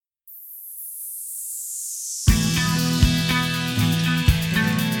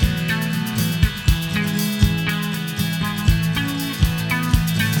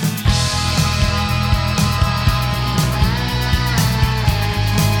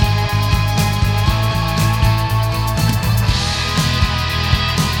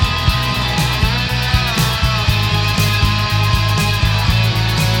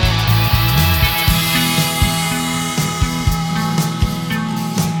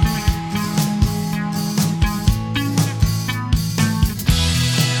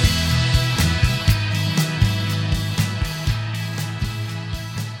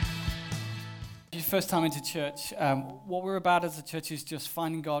first time into church, what we're about as a church is just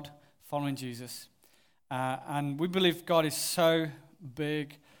finding God, following Jesus. And we believe God is so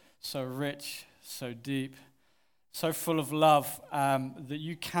big, so rich, so deep, so full of love that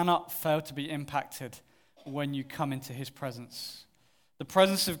you cannot fail to be impacted when you come into his presence. The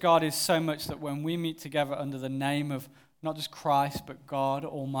presence of God is so much that when we meet together under the name of not just Christ, but God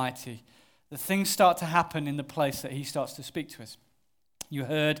Almighty, the things start to happen in the place that he starts to speak to us. You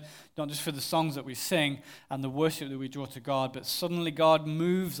heard, not just for the songs that we sing and the worship that we draw to God, but suddenly God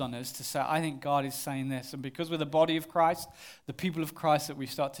moves on us to say, I think God is saying this. And because we're the body of Christ, the people of Christ that we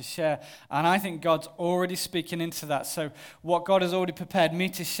start to share, and I think God's already speaking into that. So what God has already prepared me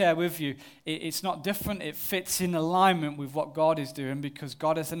to share with you, it's not different. It fits in alignment with what God is doing because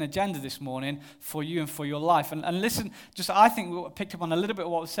God has an agenda this morning for you and for your life. And listen, just I think we picked up on a little bit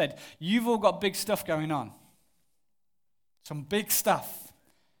of what was said. You've all got big stuff going on. Some big stuff.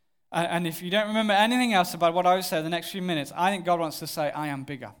 And if you don't remember anything else about what I would say the next few minutes, I think God wants to say, I am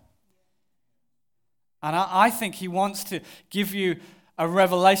bigger. And I think he wants to give you a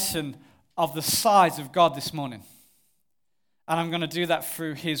revelation of the size of God this morning. And I'm going to do that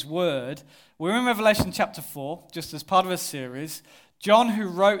through his word. We're in Revelation chapter 4, just as part of a series. John, who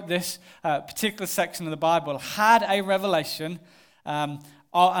wrote this particular section of the Bible, had a revelation, an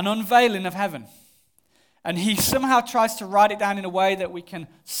unveiling of heaven. And he somehow tries to write it down in a way that we can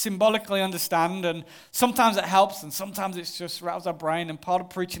symbolically understand. And sometimes it helps, and sometimes it's just rattles our brain. And part of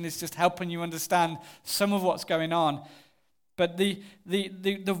preaching is just helping you understand some of what's going on. But the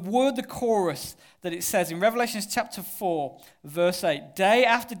word, the chorus that it says in Revelation chapter 4, verse 8, day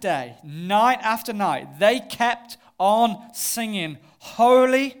after day, night after night, they kept on singing,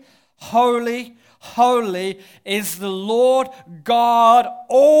 holy, holy, holy is the Lord God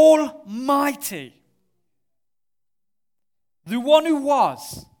Almighty. The one who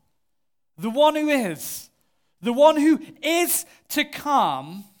was, the one who is to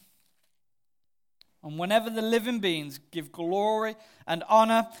come. And whenever the living beings give glory and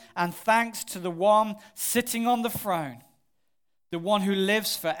honor and thanks to the one sitting on the throne, the one who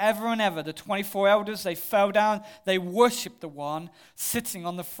lives forever and ever, the 24 elders, they fell down, they worship the one sitting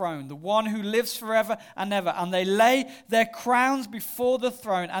on the throne, the one who lives forever and ever. And they lay their crowns before the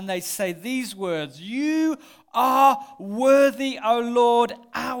throne and they say these words, you are worthy, O Lord,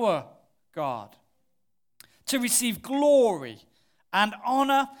 our God, to receive glory and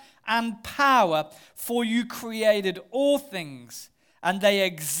honor and power, for you created all things, and they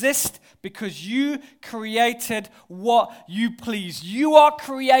exist because you created what you please. You are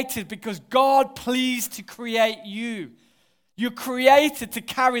created because God pleased to create you. You're created to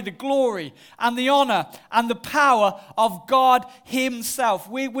carry the glory and the honor and the power of God himself.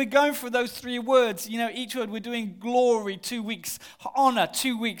 We're going through those three words. You know, each word we're doing glory 2 weeks, honor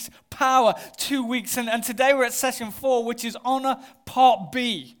 2 weeks, power 2 weeks. And today we're at session 4, which is honor part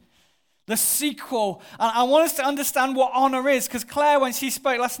B. The sequel. And I want us to understand what honor is, because Claire, when she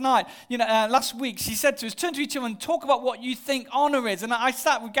spoke last week, she said to us, turn to each other and talk about what you think honor is. And I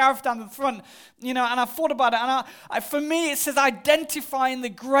sat with Gareth down the front, and I thought about it. And for me, it says identifying the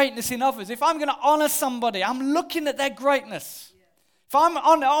greatness in others. If I'm going to honor somebody, I'm looking at their greatness. If I'm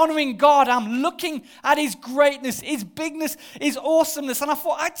honoring God, I'm looking at his greatness, his bigness, his awesomeness. And I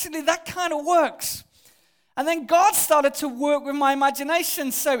thought, actually, that kind of works. And then God started to work with my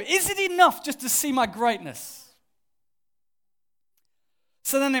imagination. So is it enough just to see my greatness?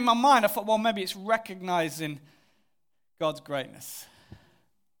 So then in my mind, I thought, well, maybe it's recognizing God's greatness.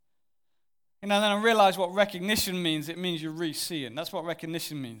 Then I realized what recognition means. It means you're re-seeing. That's what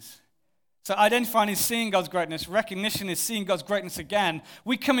recognition means. So identifying is seeing God's greatness. Recognition is seeing God's greatness again.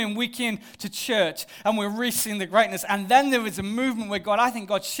 We come in week in to church and we're re-seeing the greatness. And then there is a movement where I think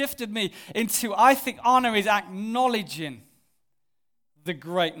God shifted me into, I think honor is acknowledging the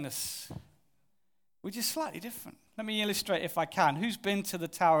greatness, which is slightly different. Let me illustrate if I can. Who's been to the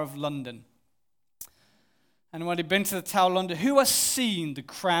Tower of London? Anybody been to the Tower of London? Who has seen the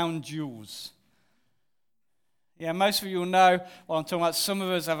crown jewels? Yeah, most of you will know what I'm talking about. Some of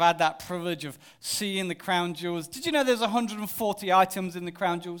us have had that privilege of seeing the crown jewels. Did you know there's 140 items in the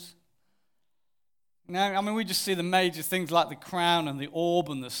crown jewels? No, we just see the major things like the crown and the orb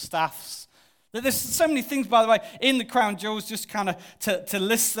and the staffs. There's so many things, by the way, in the crown jewels, just kind of to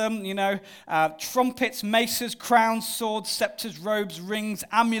list them, trumpets, maces, crowns, swords, scepters, robes, rings,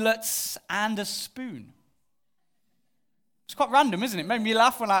 amulets, and a spoon. It's quite random, isn't it? It made me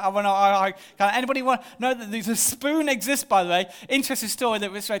laugh when anybody want to know that the spoon exists, by the way? Interesting story that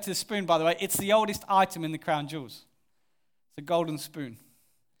relates to the spoon, by the way. It's the oldest item in the crown jewels. It's a golden spoon.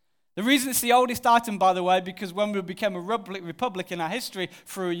 The reason it's the oldest item, by the way, because when we became a republic in our history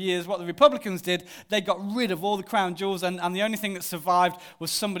for years, what the Republicans did, they got rid of all the crown jewels, and the only thing that survived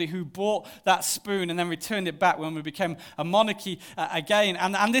was somebody who bought that spoon and then returned it back when we became a monarchy again.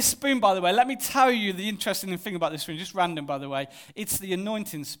 And this spoon, by the way, let me tell you the interesting thing about this spoon, just random, by the way, it's the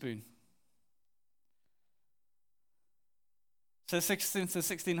anointing spoon. So since the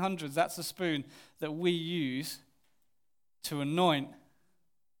 1600s, that's the spoon that we use to anoint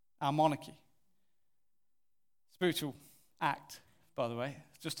our monarchy. Spiritual act, by the way.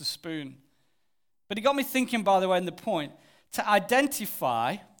 It's just a spoon. But it got me thinking, by the way, in the point, to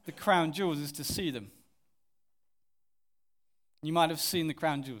identify the crown jewels is to see them. You might have seen the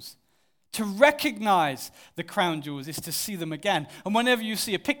crown jewels. To recognize the crown jewels is to see them again. And whenever you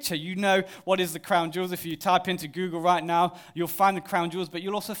see a picture, you know what is the crown jewels. If you type into Google right now, you'll find the crown jewels, but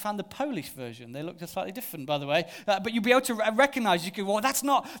you'll also find the Polish version. They look just slightly different, by the way. But you'll be able to recognize, you can, well, that's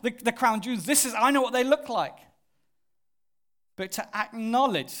not the crown jewels. I know what they look like. But to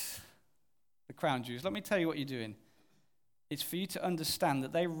acknowledge the crown jewels, let me tell you what you're doing. It's for you to understand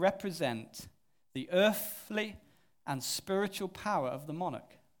that they represent the earthly and spiritual power of the monarch.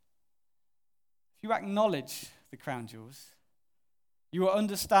 If you acknowledge the crown jewels, you are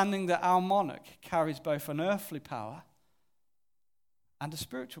understanding that our monarch carries both an earthly power and a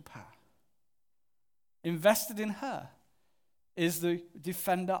spiritual power. Invested in her is the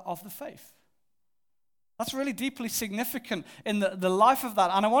defender of the faith. That's really deeply significant in the life of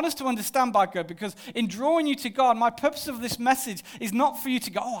that. And I want us to understand, by God, because in drawing you to God, my purpose of this message is not for you to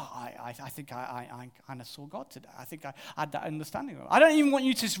go, I think I kind of saw God today. I think I had that understanding of it. I don't even want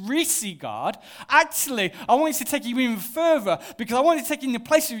you to re-see God. Actually, I want you to take you even further, because I want you to take you in the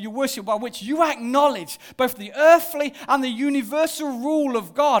place of your worship by which you acknowledge both the earthly and the universal rule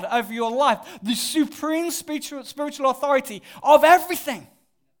of God over your life, the supreme spiritual authority of everything.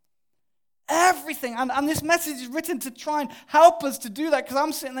 Everything. And this message is written to try and help us to do that, because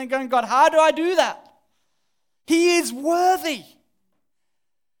I'm sitting there going, God, how do I do that? He is worthy.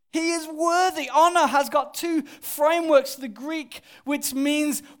 He is worthy. Honor has got two frameworks. The Greek, which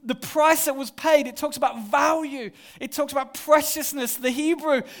means the price that was paid. It talks about value. It talks about preciousness. The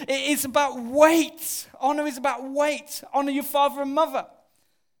Hebrew, it is about weight. Honor is about weight. Honor your father and mother.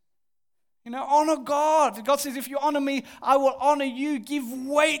 You know, honor God. God says, if you honor me, I will honor you. Give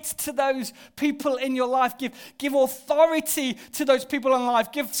weight to those people in your life. Give authority to those people in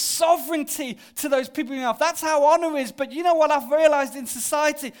life. Give sovereignty to those people in your life. That's how honor is. But you know what I've realized in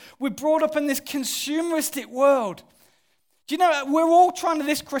society? We're brought up in this consumeristic world. Do you know, we're all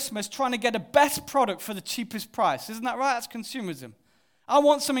this Christmas trying to get a best product for the cheapest price. Isn't that right? That's consumerism. I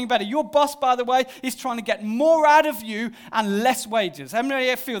want something better. Your boss, by the way, is trying to get more out of you and less wages.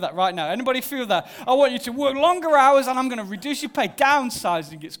 Anybody feel that right now? Anybody feel that? I want you to work longer hours and I'm going to reduce your pay.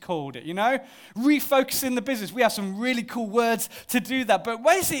 Downsizing, it's called it, you know? Refocusing the business. We have some really cool words to do that. But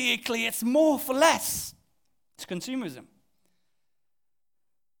basically, it's more for less. It's consumerism.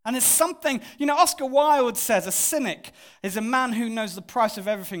 And it's something, you know, Oscar Wilde says, a cynic is a man who knows the price of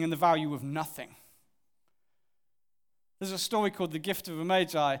everything and the value of nothing. There's a story called The Gift of a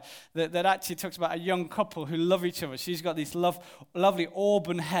Magi that actually talks about a young couple who love each other. She's got this lovely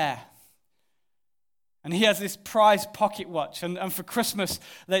auburn hair. And he has this prized pocket watch. And for Christmas,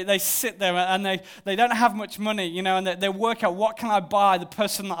 they sit there and they don't have much money, you know, and they work out, what can I buy the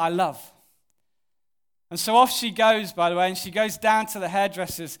person that I love? And so off she goes, by the way, and she goes down to the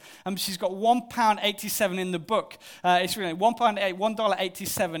hairdressers, and she's got £1.87 in the book. It's really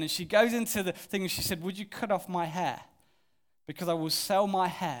 $1.87, and she goes into the thing and she said, would you cut off my hair? Because I will sell my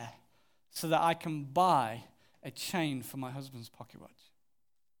hair so that I can buy a chain for my husband's pocket watch.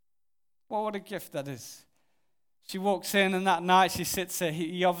 Well, what a gift that is. She walks in, and that night she sits there.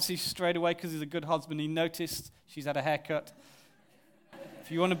 He obviously straight away, because he's a good husband, he noticed she's had a haircut.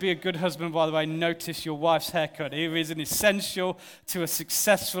 If you want to be a good husband, by the way, notice your wife's haircut. It is an essential to a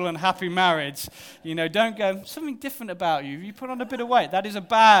successful and happy marriage. You know, don't go, something different about you. You put on a bit of weight. That is a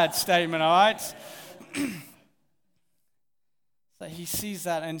bad statement, all right? So he sees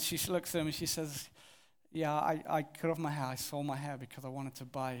that, and she looks at him and she says, yeah, I cut off my hair. I sold my hair because I wanted to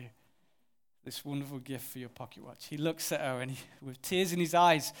buy you this wonderful gift for your pocket watch. He looks at her, and with tears in his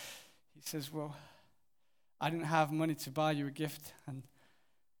eyes, he says, well, I didn't have money to buy you a gift, and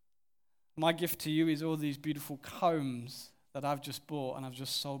my gift to you is all these beautiful combs that I've just bought, and I've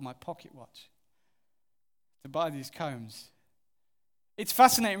just sold my pocket watch to buy these combs. It's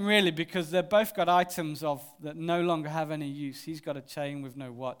fascinating, really, because they've both got items that no longer have any use. He's got a chain with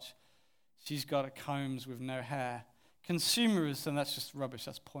no watch. She's got a combs with no hair. Consumerism, that's just rubbish.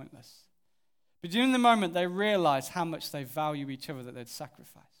 That's pointless. But during the moment, they realize how much they value each other, that they'd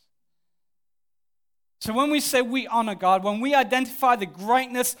sacrifice. So when we say we honor God, when we identify the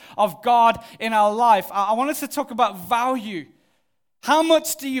greatness of God in our life, I want us to talk about value. How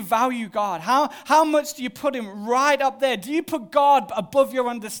much do you value God? How much do you put him right up there? Do you put God above your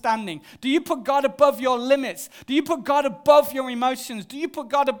understanding? Do you put God above your limits? Do you put God above your emotions? Do you put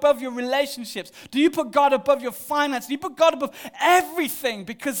God above your relationships? Do you put God above your finance? Do you put God above everything?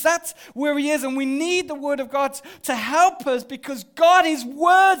 Because that's where he is, and we need the word of God to help us, because God is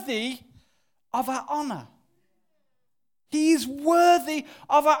worthy of our honor. He's worthy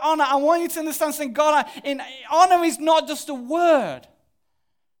of our honor. I want you to understand something. Honor is not just a word.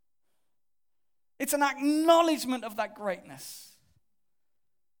 It's an acknowledgement of that greatness.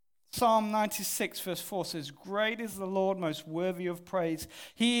 Psalm 96 verse 4 says, "Great is the Lord, most worthy of praise.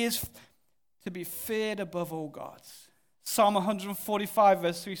 He is to be feared above all gods." Psalm 145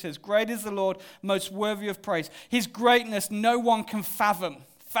 verse 3 says, "Great is the Lord, most worthy of praise. His greatness no one can fathom."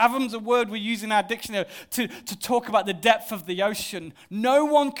 Fathom's a word we use in our dictionary to talk about the depth of the ocean. No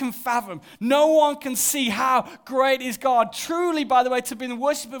one can fathom. No one can see how great is God. Truly, by the way, to be in the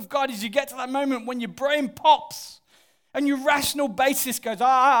worship of God is you get to that moment when your brain pops and your rational basis goes,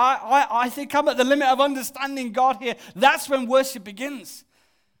 I think I'm at the limit of understanding God here. That's when worship begins.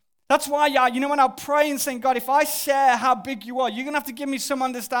 That's why, when I pray and saying, God, if I share how big you are, you're going to have to give me some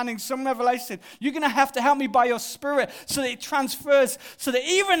understanding, some revelation. You're going to have to help me by your Spirit so that it transfers, so that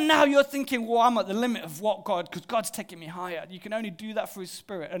even now you're thinking, well, I'm at the limit of what God, because God's taking me higher. You can only do that through his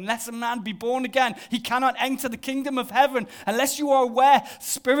Spirit. Unless a man be born again, he cannot enter the kingdom of heaven. Unless you are aware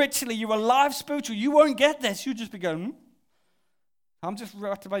spiritually, you're alive spiritually, you won't get this. You'll just be going, I'm just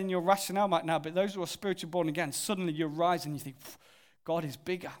activating your rationale right now, but those who are spiritually born again, suddenly you rise and you think, God is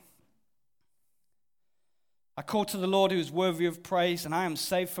bigger. I call to the Lord who is worthy of praise, and I am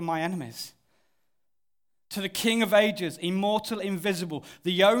saved from my enemies. To the King of ages, immortal, invisible,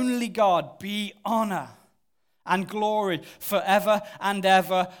 the only God, be honor and glory forever and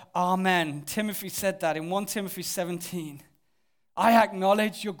ever. Amen. Timothy said that in 1 Timothy 17. I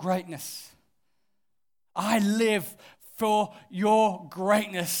acknowledge your greatness. I live for your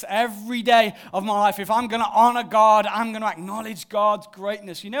greatness every day of my life. If I'm going to honor God, I'm going to acknowledge God's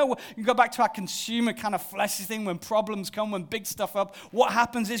greatness. You can go back to our consumer kind of fleshy thing when problems come, when big stuff up. What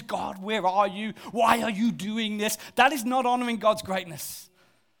happens is, God, where are you? Why are you doing this? That is not honoring God's greatness.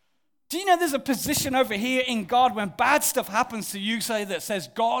 Do you know there's a position over here in God when bad stuff happens to you, that says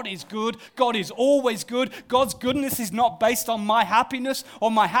God is good, God is always good, God's goodness is not based on my happiness or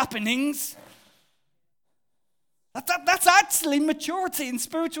my happenings. That's actually maturity in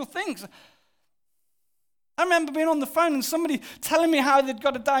spiritual things. I remember being on the phone and somebody telling me how they'd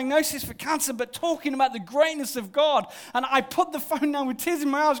got a diagnosis for cancer, but talking about the greatness of God. And I put the phone down with tears in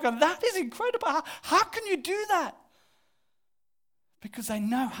my eyes going, that is incredible. How can you do that? Because I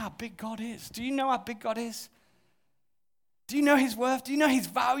know how big God is. Do you know how big God is? Do you know his worth? Do you know his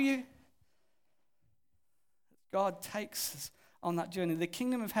value? God takes us on that journey. The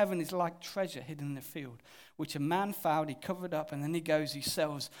kingdom of heaven is like treasure hidden in the field, which a man found, he covered up, and then he goes, he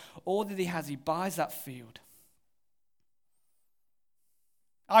sells all that he has, he buys that field.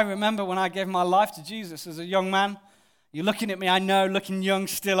 I remember when I gave my life to Jesus as a young man. You're looking at me, I know, looking young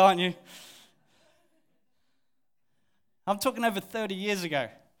still, aren't you? I'm talking over 30 years ago.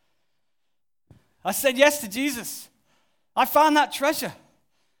 I said yes to Jesus. I found that treasure.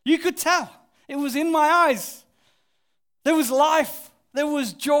 You could tell. It was in my eyes. There was life. There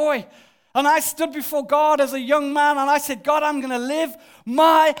was joy. And I stood before God as a young man and I said, God, I'm going to live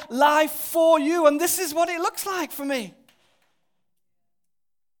my life for you. And this is what it looks like for me.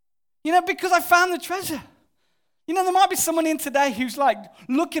 Because I found the treasure. There might be someone in today who's like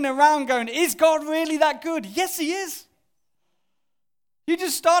looking around going, is God really that good? Yes, he is. You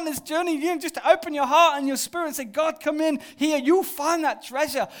just start this journey, you just open your heart and your spirit and say, God, come in here. You'll find that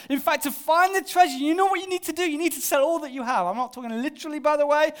treasure. In fact, to find the treasure, you know what you need to do? You need to sell all that you have. I'm not talking literally, by the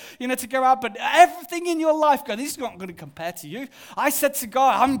way, to go out, but everything in your life, God, this is not going to compare to you. I said to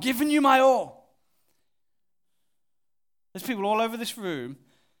God, I'm giving you my all. There's people all over this room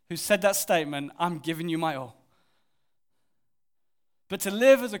who said that statement, I'm giving you my all. But to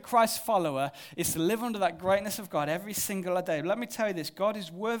live as a Christ follower is to live under that greatness of God every single day. Let me tell you this, God is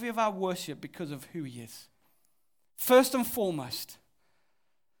worthy of our worship because of who he is. First and foremost,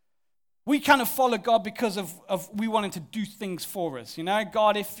 we kind of follow God because of we want him to do things for us.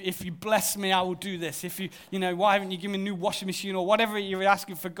 God, if you bless me, I will do this. If you, why haven't you given me a new washing machine or whatever you're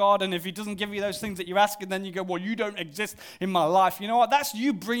asking for God? And if he doesn't give you those things that you're asking, then you go, well, you don't exist in my life. You know what? That's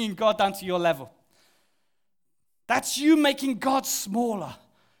you bringing God down to your level. That's you making God smaller.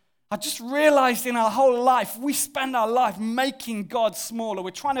 I just realized in our whole life, we spend our life making God smaller.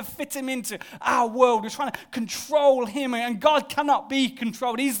 We're trying to fit him into our world. We're trying to control him, and God cannot be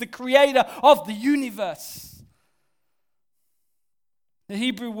controlled. He's the creator of the universe. The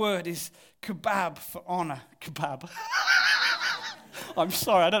Hebrew word is kebab for honor. Kebab. I'm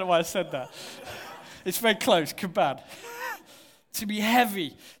sorry, I don't know why I said that. It's very close, kebab. To be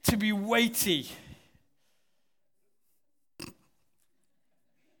heavy, to be weighty.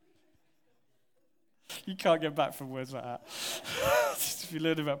 You can't get back from words like that. If you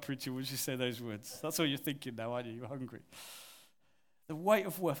learn about preaching, once you say those words, that's all you're thinking now, aren't you? You're hungry. The weight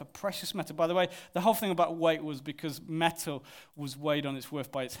of worth, a precious metal. By the way, the whole thing about weight was because metal was weighed on its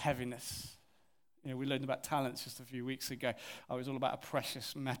worth by its heaviness. You know, we learned about talents just a few weeks ago. I was all about a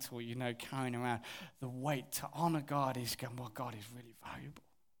precious metal, carrying around the weight. To honor God is going, well, God is really valuable.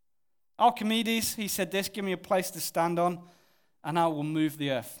 Archimedes, he said this, give me a place to stand on, and I will move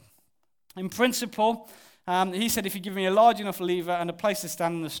the earth. In principle, he said, if you give me a large enough lever and a place to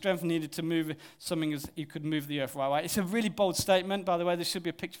stand and the strength needed to move something, as you could move the earth right away. It's a really bold statement, by the way. There should be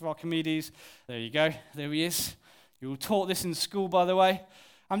a picture of Archimedes. There you go. There he is. You were taught this in school, by the way.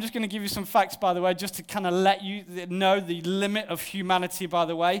 I'm just going to give you some facts, by the way, just to kind of let you know the limit of humanity, by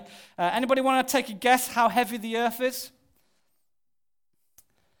the way. Anybody want to take a guess how heavy the earth is?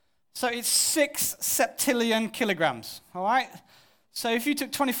 So it's 6 septillion kilograms, all right? So if you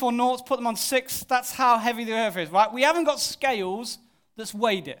took 24 noughts, put them on 6, that's how heavy the earth is, right? We haven't got scales that's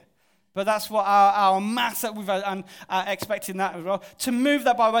weighed it. But that's what our mass that we've expecting that as well. To move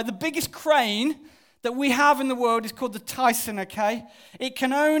that, by the way, the biggest crane that we have in the world is called the Tyson, okay? It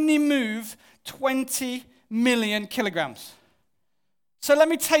can only move 20 million kilograms. So let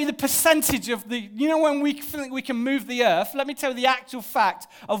me tell you the percentage of when we think we can move the earth, let me tell you the actual fact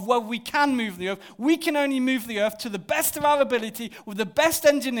of whether we can move the earth. We can only move the earth to the best of our ability with the best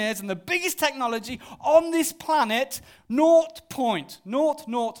engineers and the biggest technology on this planet,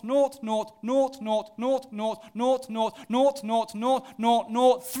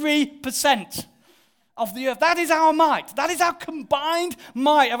 0.00000000000000003% of the earth. That is our might. That is our combined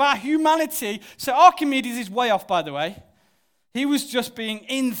might of our humanity. So Archimedes is way off, by the way. He was just being,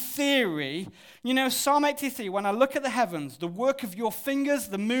 in theory, Psalm 83, when I look at the heavens, the work of your fingers,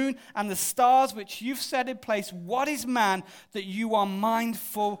 the moon and the stars which you've set in place, what is man that you are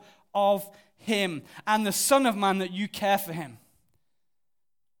mindful of him, and the Son of Man that you care for him?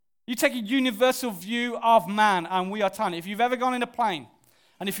 You take a universal view of man, and we are tiny. If you've ever gone in a plane,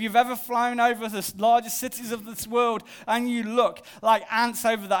 and if you've ever flown over the largest cities of this world, and you look like ants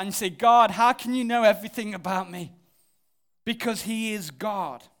over that, and you say, God, how can you know everything about me? Because he is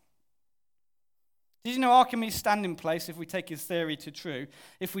God. Did you know Archimedes' standing place, if we take his theory to true,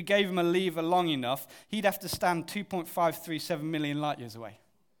 if we gave him a lever long enough, he'd have to stand 2.537 million light years away.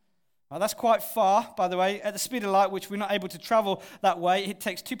 Now, that's quite far, by the way. At the speed of light, which we're not able to travel that way, it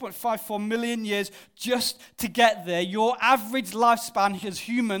takes 2.54 million years just to get there. Your average lifespan as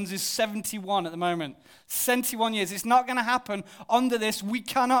humans is 71 at the moment. 71 years. It's not going to happen under this. We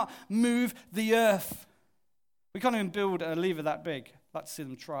cannot move the earth. We can't even build a lever that big. I'd like to see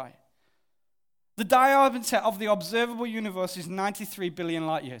them try. The diameter of the observable universe is 93 billion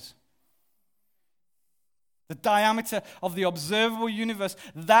light years. The diameter of the observable universe,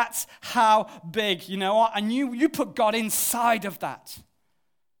 that's how big, you know what? And you put God inside of that.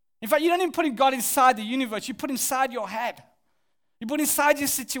 In fact, you don't even put God inside the universe. You put him inside your head. You put inside your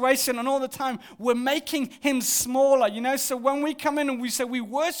situation, and all the time we're making him smaller, So when we come in and we say we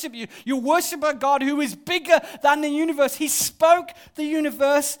worship you worship a God who is bigger than the universe. He spoke the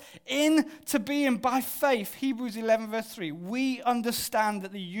universe into being by faith. Hebrews 11 verse 3. We understand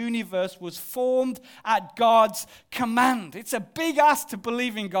that the universe was formed at God's command. It's a big ask to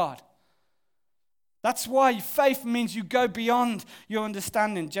believe in God. That's why faith means you go beyond your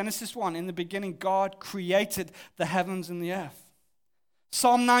understanding. Genesis 1, in the beginning God created the heavens and the earth.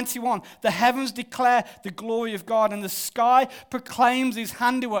 Psalm 91, the heavens declare the glory of God and the sky proclaims his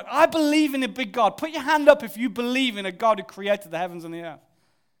handiwork. I believe in a big God. Put your hand up if you believe in a God who created the heavens and the earth.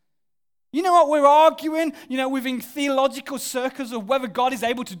 You know what we're arguing, within theological circles of whether God is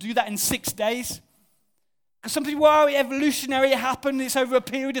able to do that in 6 days? Because some people, evolutionary, it happened, it's over a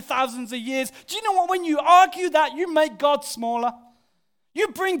period of thousands of years. Do you know what? When you argue that, you make God smaller. You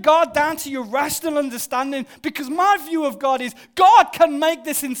bring God down to your rational understanding, because my view of God is God can make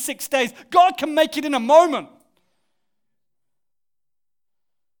this in 6 days. God can make it in a moment.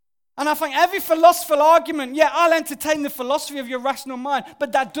 And I think every philosophical argument, I'll entertain the philosophy of your rational mind,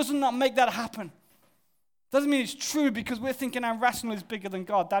 but that does not make that happen. Doesn't mean it's true because we're thinking our rational is bigger than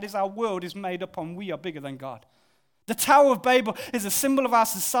God. That is our world is made up on we are bigger than God. The Tower of Babel is a symbol of our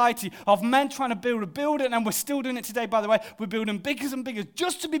society, of men trying to build a building, and we're still doing it today, by the way. We're building bigger and bigger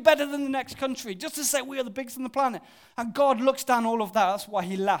just to be better than the next country, just to say we are the biggest on the planet. And God looks down all of that. That's why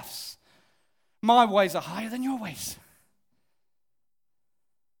he laughs. My ways are higher than your ways.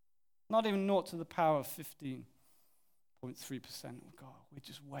 Not even 0 to the power of 15.3% of God. We're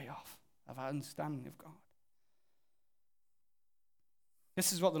just way off of our understanding of God.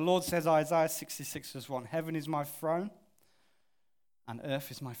 This is what the Lord says, Isaiah 66 verse 1. Heaven is my throne, and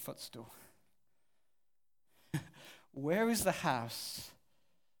earth is my footstool. Where is the house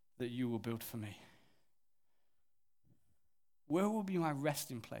that you will build for me? Where will be my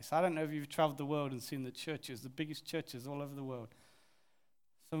resting place? I don't know if you've traveled the world and seen the churches, the biggest churches all over the world.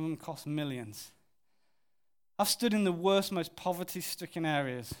 Some of them cost millions. I've stood in the worst, most poverty-stricken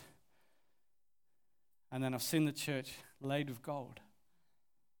areas, and then I've seen the church laid with gold.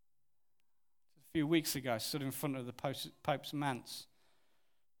 A few weeks ago, I stood in front of the Pope's manse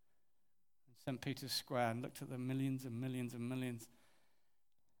in St. Peter's Square and looked at the millions and millions and millions.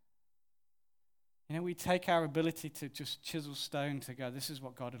 You know, we take our ability to just chisel stone to go, this is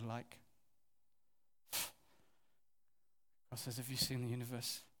what God would like. God says, have you seen the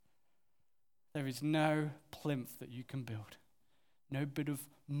universe? There is no plinth that you can build, no bit of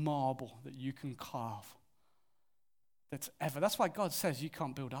marble that you can carve that's why God says you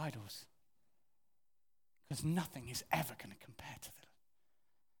can't build idols. Because nothing is ever going to compare to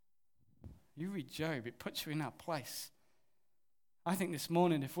that. You read Job, it puts you in that place. I think this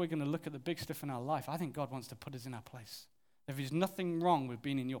morning, if we're going to look at the big stuff in our life, I think God wants to put us in our place. There is nothing wrong with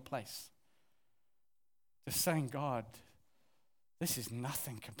being in your place. Just saying, God, this is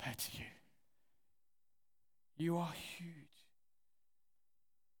nothing compared to you. You are huge.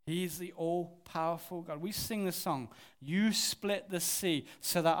 He is the all-powerful God. We sing the song, you split the sea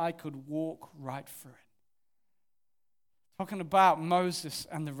so that I could walk right through it. Talking about Moses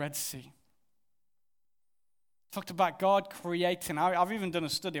and the Red Sea. Talked about God creating. I've even done a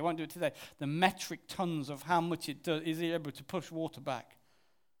study, I won't do it today, the metric tons of how much it does, is he able to push water back.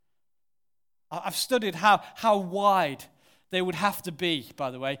 I've studied how wide they would have to be,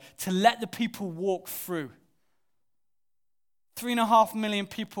 by the way, to let the people walk through. 3.5 million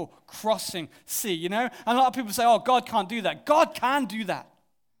people crossing sea, you know? And a lot of people say, oh, God can't do that. God can do that.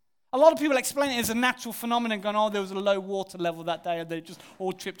 A lot of people explain it as a natural phenomenon, going, oh, there was a low water level that day, and they just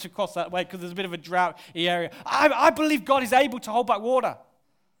all tripped across that way because there's a bit of a drought-y area. I believe God is able to hold back water.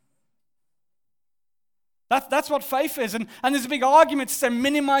 That's what faith is. And there's a big argument to say,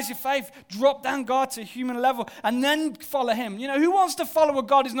 minimize your faith, drop down God to a human level, and then follow him. You know, who wants to follow a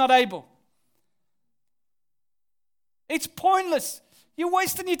God who's not able? It's pointless. You're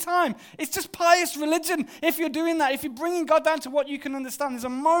wasting your time. It's just pious religion if you're doing that. If you're bringing God down to what you can understand, there's a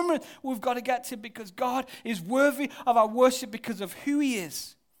moment we've got to get to because God is worthy of our worship because of who he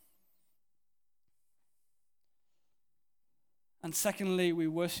is. And secondly, we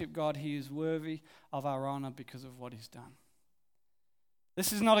worship God. He is worthy of our honor because of what he's done.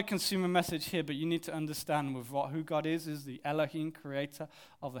 This is not a consumer message here, but you need to understand with who God is the Elohim, creator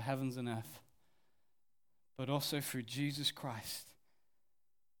of the heavens and earth. But also through Jesus Christ.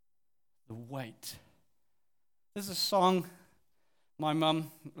 The weight. There's a song my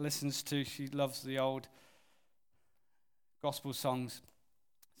mum listens to. She loves the old gospel songs.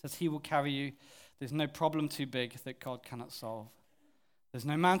 It says, he will carry you. There's no problem too big that God cannot solve. There's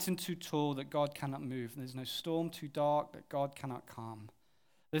no mountain too tall that God cannot move. There's no storm too dark that God cannot calm.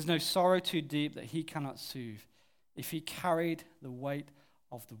 There's no sorrow too deep that he cannot soothe. If he carried the weight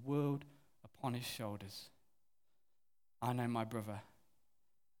of the world upon his shoulders, I know, my brother,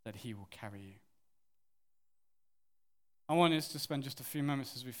 that he will carry you. I want us to spend just a few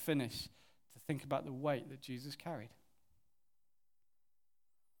moments as we finish to think about the weight that Jesus carried.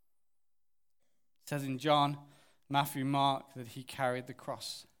 It says in John, Matthew, Mark that he carried the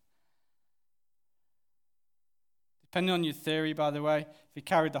cross. Depending on your theory, by the way, if he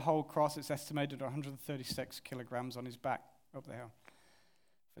carried the whole cross, it's estimated 136 kilograms on his back up the hill.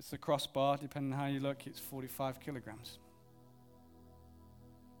 If it's the crossbar, depending on how you look, it's 45 kilograms.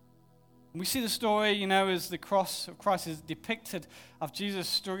 We see the story, you know, as the cross of Christ is depicted of Jesus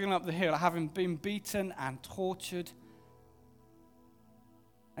struggling up the hill, having been beaten and tortured.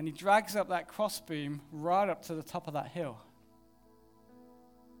 And he drags up that crossbeam right up to the top of that hill.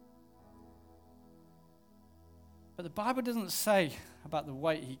 But the Bible doesn't say about the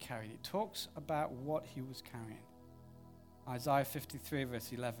weight he carried. It talks about what he was carrying. Isaiah 53,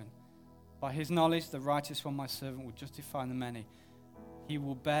 verse 11. By his knowledge, the righteous one, my servant, will justify the many. He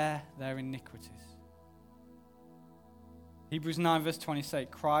will bear their iniquities. Hebrews 9, verse 20 say,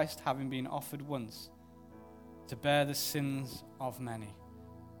 Christ, having been offered once to bear the sins of many.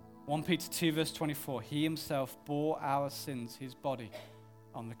 1 Peter 2 verse 24, he himself bore our sins, his body,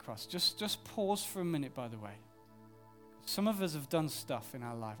 on the cross. Just pause for a minute, by the way. Some of us have done stuff in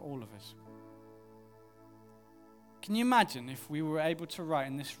our life, all of us. Can you imagine if we were able to write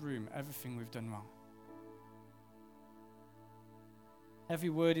in this room everything we've done wrong? Every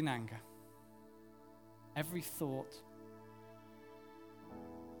word in anger, every thought.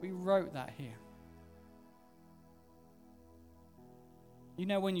 We wrote that here. You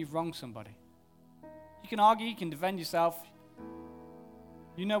know when you've wronged somebody. You can argue, you can defend yourself.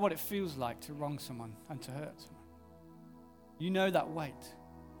 You know what it feels like to wrong someone and to hurt someone. You know that weight.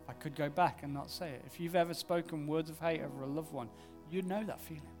 I could go back and not say it. If you've ever spoken words of hate over a loved one, you know that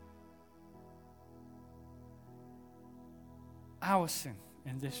feeling. Our sin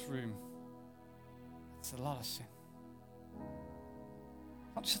in this room, it's a lot of sin.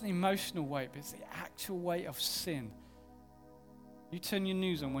 Not just the emotional weight, but it's the actual weight of sin. You turn your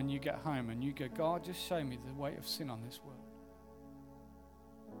news on when you get home and you go, God, just show me the weight of sin on this world.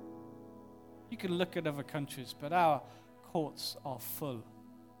 You can look at other countries, but our courts are full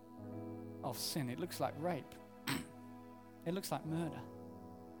of sin. It looks like rape. It looks like murder.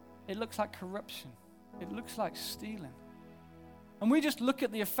 It looks like corruption. It looks like stealing. And we just look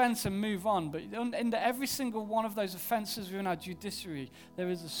at the offense and move on. But under every single one of those offenses within our judiciary, there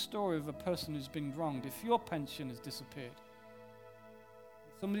is a story of a person who's been wronged. If your pension has disappeared,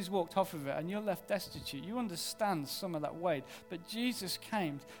 somebody's walked off of it and you're left destitute, you understand some of that weight. But Jesus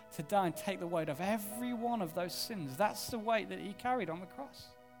came to die and take the weight of every one of those sins. That's the weight that he carried on the cross.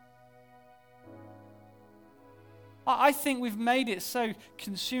 I think we've made it so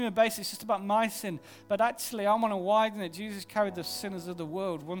consumer-based, it's just about my sin. But actually, I want to widen it. Jesus carried the sinners of the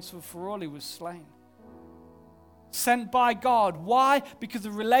world. Once and for all, he was slain. Sent by God. Why? Because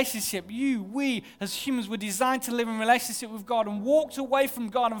the relationship, we as humans were designed to live in relationship with God and walked away from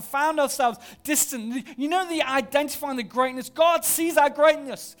God and found ourselves distant. You know the identifying the greatness? God sees our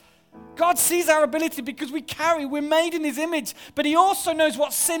greatness. God sees our ability because we're made in his image, but he also knows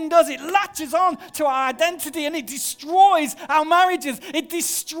what sin does. It latches on to our identity and it destroys our marriages. It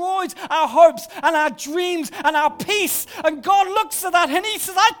destroys our hopes and our dreams and our peace. And God looks at that and he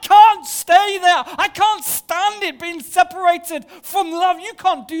says, I can't stay there. I can't stand it being separated from love. You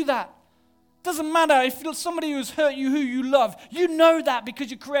can't do that. Doesn't matter if you're somebody who's hurt you, who you love. You know that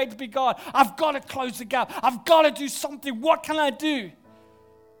because you're created by God. I've got to close the gap. I've got to do something. What can I do?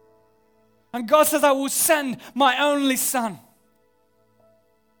 And God says, I will send my only son.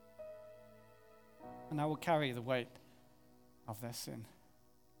 And I will carry the weight of their sin.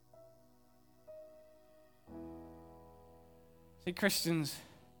 See, Christians,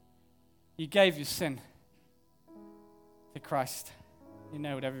 you gave your sin to Christ. You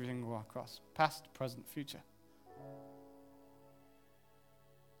nailed everything on our cross. Past, present, future.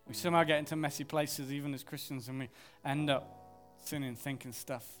 We somehow get into messy places, even as Christians, and we end up sinning, thinking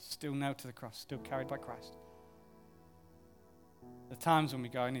stuff, still nailed to the cross, still carried by Christ. The times when we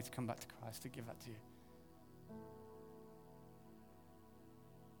go, I need to come back to Christ to give that to you.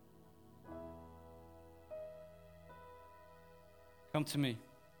 Come to me,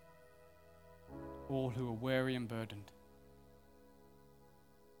 all who are weary and burdened,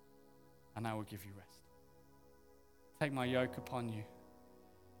 and I will give you rest. Take my yoke upon you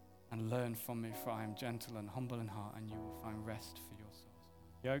and learn from me, for I am gentle and humble in heart, and you will find rest for your souls.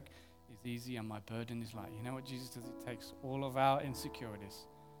 My yoke is easy and my burden is light. You know what Jesus does? He takes all of our insecurities,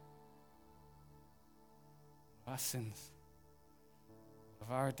 our sins,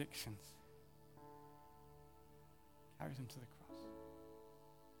 of our addictions, carries them to the cross.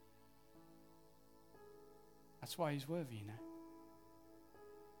 That's why he's worthy, you know,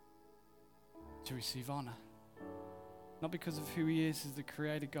 to receive honor. Not because of who he is as the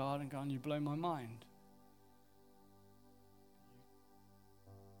creator God and God, you blow my mind.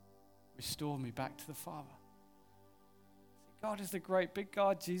 Restore me back to the Father. See, God is the great big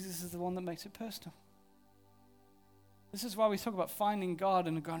God. Jesus is the one that makes it personal. This is why we talk about finding God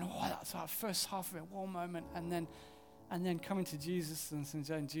and going, oh, that's our first half of it, one moment, and then coming to Jesus and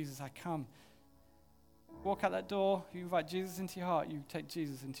saying, Jesus, I come. Walk out that door, you invite Jesus into your heart, you take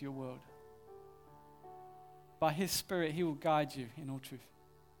Jesus into your world. By his Spirit, he will guide you in all truth.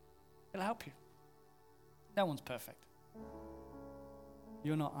 He'll help you. No one's perfect.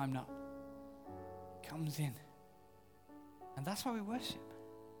 You're not, I'm not. He comes in. And that's why we worship.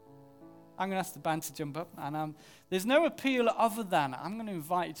 I'm going to ask the band to jump up. And there's no appeal other than I'm going to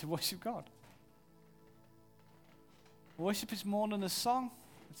invite you to worship God. Worship is more than a song.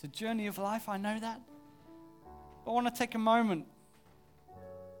 It's a journey of life, I know that. I want to take a moment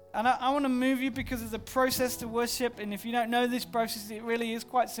And I want to move you because there's a process to worship. And if you don't know this process, it really is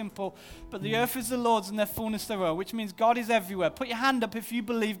quite simple. But the earth is the Lord's and their fullness thereof, which means God is everywhere. Put your hand up if you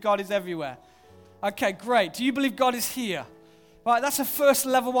believe God is everywhere. Okay, great. Do you believe God is here? Right, that's the first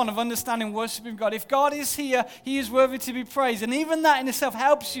level one of understanding worshiping God. If God is here, he is worthy to be praised. And even that in itself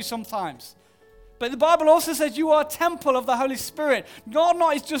helps you sometimes. But the Bible also says you are a temple of the Holy Spirit. God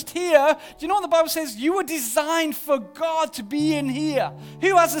not is just here. Do you know what the Bible says? You were designed for God to be in here.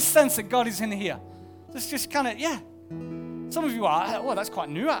 Who has a sense that God is in here? That's just kind of, yeah. Some of you are, well, that's quite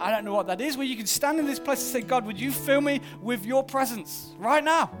new. I don't know what that is. Where you can stand in this place and say, God, would you fill me with your presence right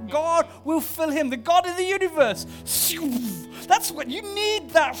now? God will fill him, the God of the universe. That's what you need,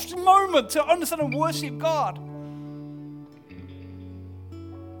 that moment to understand and worship God.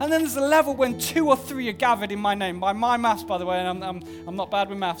 And then there's a level when 2 or 3 are gathered in my name. By my maths, by the way, and I'm not bad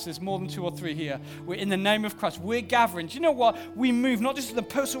with maths, there's more than 2 or 3 here. We're in the name of Christ. We're gathering. Do you know what? We move not just to the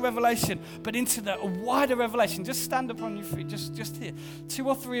personal revelation, but into the wider revelation. Just stand up on your feet, just here. 2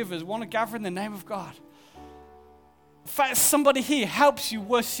 or 3 of us want to gather in the name of God. In fact, somebody here helps you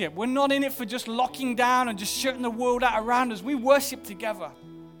worship. We're not in it for just locking down and just shutting the world out around us. We worship together.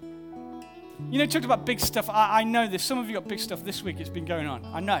 You know, talked about big stuff. I know this. Some of you got big stuff this week. It's been going on.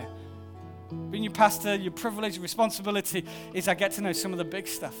 I know. Being your pastor, your privilege, your responsibility is I get to know some of the big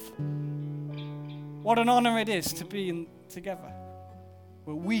stuff. What an honor it is to be together.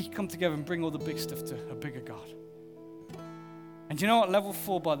 Where we come together and bring all the big stuff to a bigger God. And you know what? Level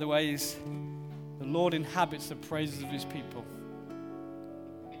 4, by the way, is the Lord inhabits the praises of his people.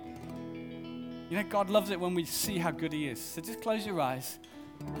 You know, God loves it when we see how good he is. So just close your eyes.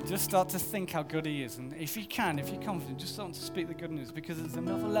 And just start to think how good he is. And if you're confident, just start to speak the good news, because there's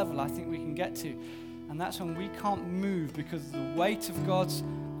another level I think we can get to. And that's when we can't move because the weight of God's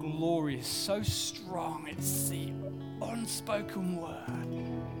glory is so strong. It's the unspoken word.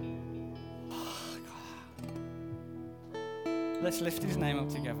 Oh, God. Let's lift his name up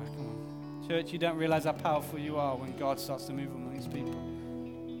together. Come on. Church, you don't realize how powerful you are when God starts to move among his people.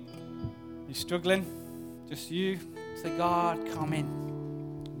 You're struggling? Just you. Say, God, come in.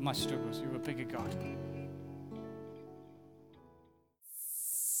 My struggles. You're a bigger God.